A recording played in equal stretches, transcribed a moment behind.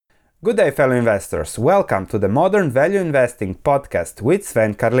Good day, fellow investors. Welcome to the Modern Value Investing podcast with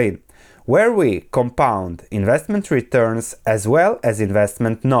Sven Carlin, where we compound investment returns as well as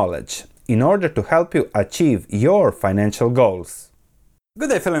investment knowledge in order to help you achieve your financial goals. Good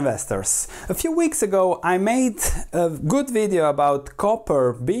day, fellow investors. A few weeks ago, I made a good video about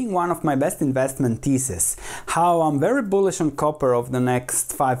copper being one of my best investment theses. How I'm very bullish on copper over the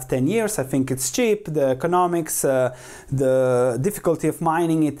next 5-10 years. I think it's cheap, the economics, the difficulty of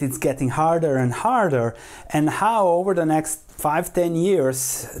mining it is getting harder and harder, and how over the next 5-10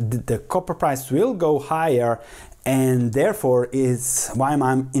 years the copper price will go higher, and therefore is why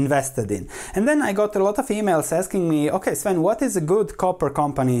I'm invested in. And then I got a lot of emails asking me, okay, Sven, what is a good copper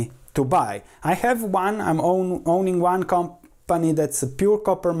company to buy? I have one, I'm owning one company that's a pure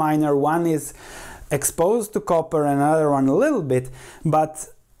copper miner, one is exposed to copper, and another one a little bit, but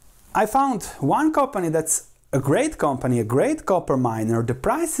I found one company that's a great company, a great copper miner. The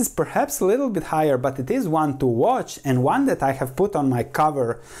price is perhaps a little bit higher, but it is one to watch and one that I have put on my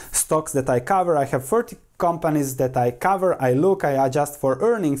cover stocks that I cover. I have 30 companies that I cover, I look, I adjust for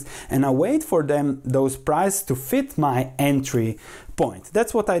earnings, and I wait for those prices to fit my entry point.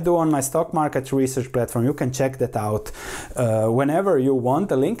 That's what I do on my stock market research platform. You can check that out whenever you want.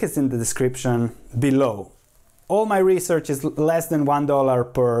 The link is in the description below. All my research is less than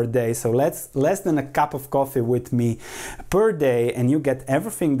 $1 per day, so less than a cup of coffee with me per day, and you get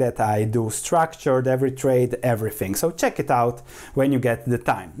everything that I do, structured, every trade, everything. So check it out when you get the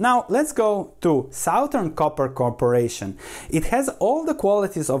time. Now let's go to Southern Copper Corporation. It has all the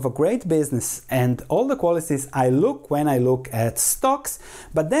qualities of a great business and all the qualities I look when I look at stocks,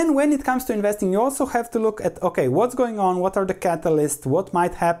 but then when it comes to investing, you also have to look at, okay, what's going on, what are the catalysts, what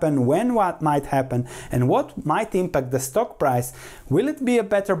might happen, when what might happen, and what might impact the stock price. Will it be a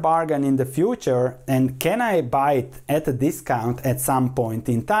better bargain in the future, and can I buy it at a discount at some point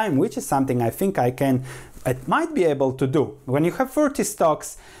in time, which is something I think I might be able to do. When you have 30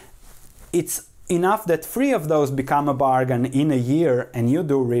 stocks, it's enough that 3 of those become a bargain in a year and you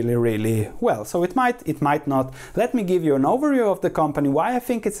do really well. So it might not. Let me give you an overview of the company, why I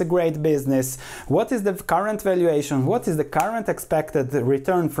think it's a great business, what is the current valuation, what is the current expected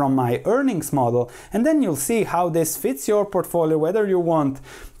return from my earnings model, and then you'll see how this fits your portfolio, whether you want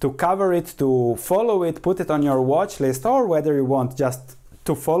to cover it, to follow it, put it on your watch list, or whether you want just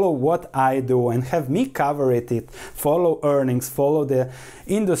to follow what I do and have me cover it, follow earnings, follow the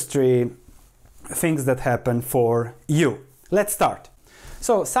industry things that happen for you. Let's start.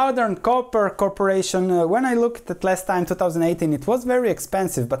 So Southern Copper Corporation, when I looked at last time, 2018, it was very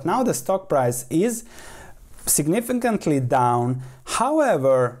expensive, but now the stock price is significantly down.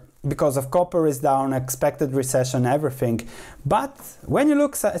 However, because of copper is down, expected recession, everything. But when you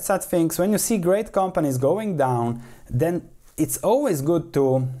look at such things, when you see great companies going down, then it's always good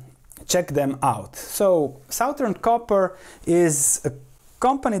to check them out. So Southern Copper is a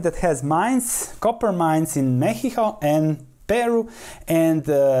company that has mines, copper mines in Mexico and Peru, and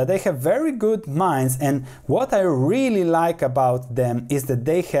they have very good mines. And what I really like about them is that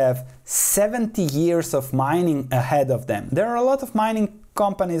they have 70 years of mining ahead of them. There are a lot of mining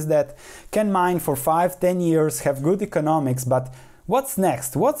companies that can mine for 5-10 years, have good economics, but what's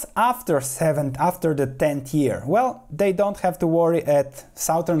next? What's after the 10th year? Well, they don't have to worry at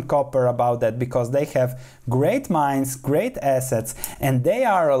Southern Copper about that because they have great mines, great assets, and they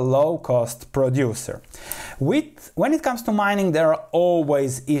are a low-cost producer. When it comes to mining, there are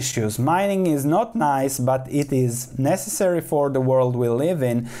always issues. Mining is not nice, but it is necessary for the world we live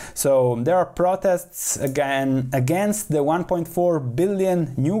in. So there are protests against the 1.4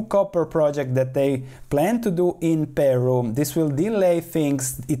 billion new copper project that they plan to do in Peru. This will delay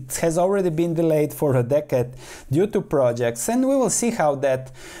things. It has already been delayed for a decade due to projects, and we will see how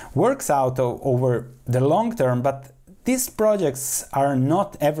that works out over the long term. But these projects are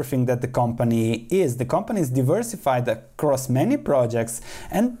not everything that the company is. The company is diversified across many projects,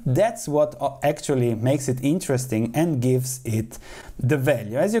 and that's what actually makes it interesting and gives it the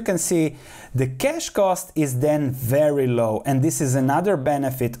value. As you can see, the cash cost is then very low, and this is another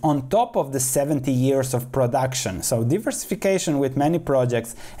benefit on top of the 70 years of production. So diversification with many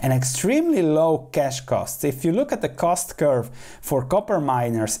projects and extremely low cash costs. If you look at the cost curve for copper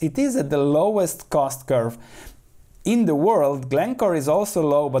miners, it is at the lowest cost curve in the world. Glencore is also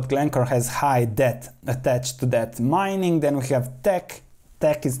low, but Glencore has high debt attached to that. Mining, then we have Teck,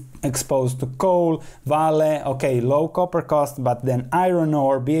 tech is exposed to coal, Vale, okay, low copper cost, but then iron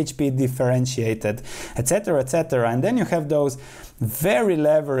ore, BHP differentiated, etc., etc. And then you have those very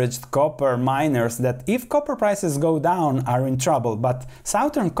leveraged copper miners that if copper prices go down are in trouble. But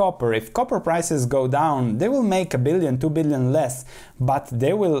Southern Copper, if copper prices go down, they will make $1 billion, $2 billion less, but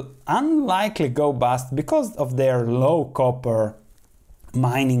they will unlikely go bust because of their low copper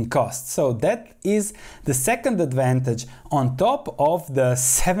mining costs. So that is the second advantage on top of the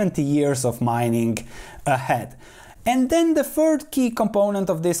 70 years of mining ahead. And then the third key component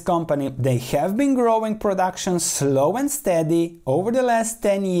of this company, they have been growing production slow and steady over the last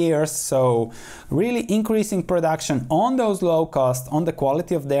 10 years, so really increasing production on those low costs, on the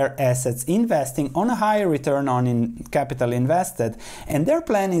quality of their assets, investing on a higher return on capital invested, and their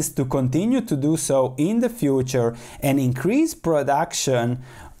plan is to continue to do so in the future and increase production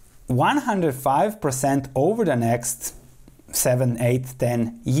 105% over the next 7, 8,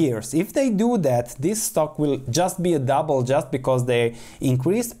 10 years. If they do that, this stock will just be a double just because they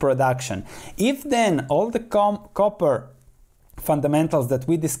increased production. If then all the copper fundamentals that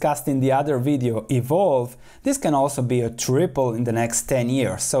we discussed in the other video evolve, this can also be a triple in the next 10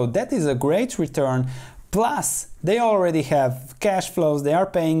 years. So that is a great return. Plus, they already have cash flows, they are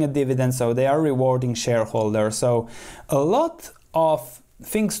paying a dividend, so they are rewarding shareholders. So a lot of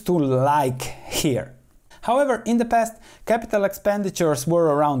things to like here. However, in the past, capital expenditures were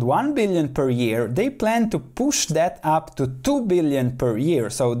around 1 billion per year. They plan to push that up to 2 billion per year.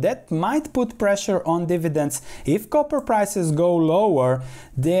 So that might put pressure on dividends. If copper prices go lower,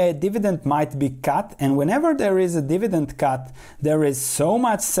 the dividend might be cut. And whenever there is a dividend cut, there is so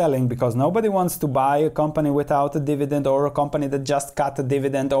much selling because nobody wants to buy a company without a dividend or a company that just cut a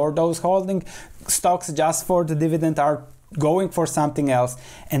dividend, or those holding stocks just for the dividend are going for something else,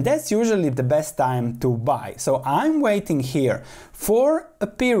 and that's usually the best time to buy. So I'm waiting here for a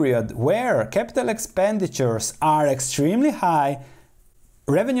period where capital expenditures are extremely high,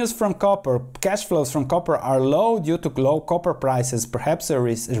 revenues from copper, cash flows from copper are low due to low copper prices, perhaps a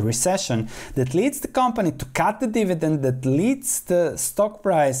recession that leads the company to cut the dividend, that leads the stock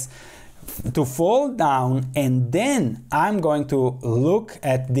price to fall down, and then I'm going to look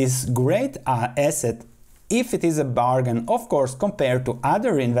at this great asset if it is a bargain, of course, compared to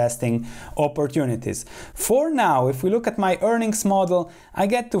other investing opportunities. For now, if we look at my earnings model, I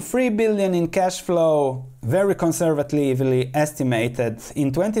get to 3 billion in cash flow, very conservatively estimated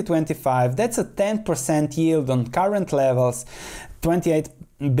in 2025. That's a 10% yield on current levels, 28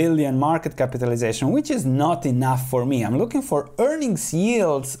 billion market capitalization, which is not enough for me. I'm looking for earnings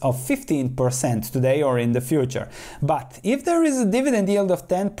yields of 15% today or in the future. But if there is a dividend yield of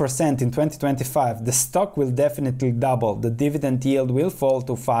 10% in 2025, the stock will definitely double. The dividend yield will fall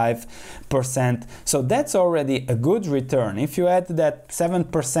to 5%. So that's already a good return. If you add that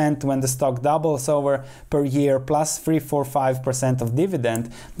 7% when the stock doubles over per year plus 3, 4, 5% of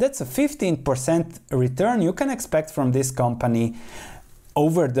dividend, that's a 15% return you can expect from this company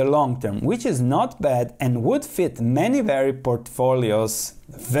over the long term, which is not bad and would fit many portfolios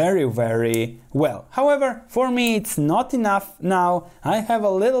very, very well. However, for me it's not enough now. I have a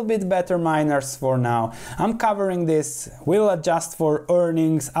little bit better miners for now. I'm covering this, we'll adjust for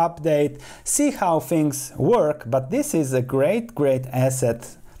earnings, update, see how things work, but this is a great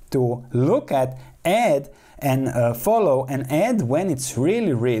asset to look at, add and follow and add when it's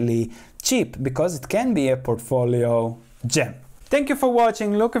really cheap, because it can be a portfolio gem. Thank you for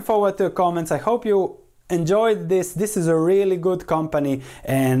watching, looking forward to your comments. I hope you enjoyed this. This is a really good company,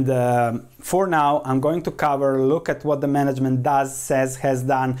 and for now I'm going to look at what the management does, says, has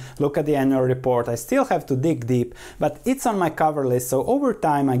done, look at the annual report. I still have to dig deep, but it's on my cover list, so over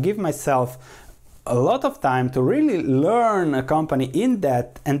time I give myself a lot of time to really learn a company in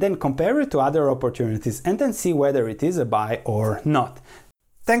depth and then compare it to other opportunities and then see whether it is a buy or not.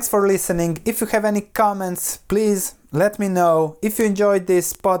 Thanks for listening. If you have any comments, please let me know. If you enjoyed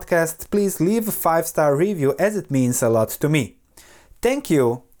this podcast, please leave a 5-star review, as it means a lot to me. Thank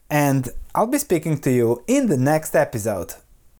you, and I'll be speaking to you in the next episode.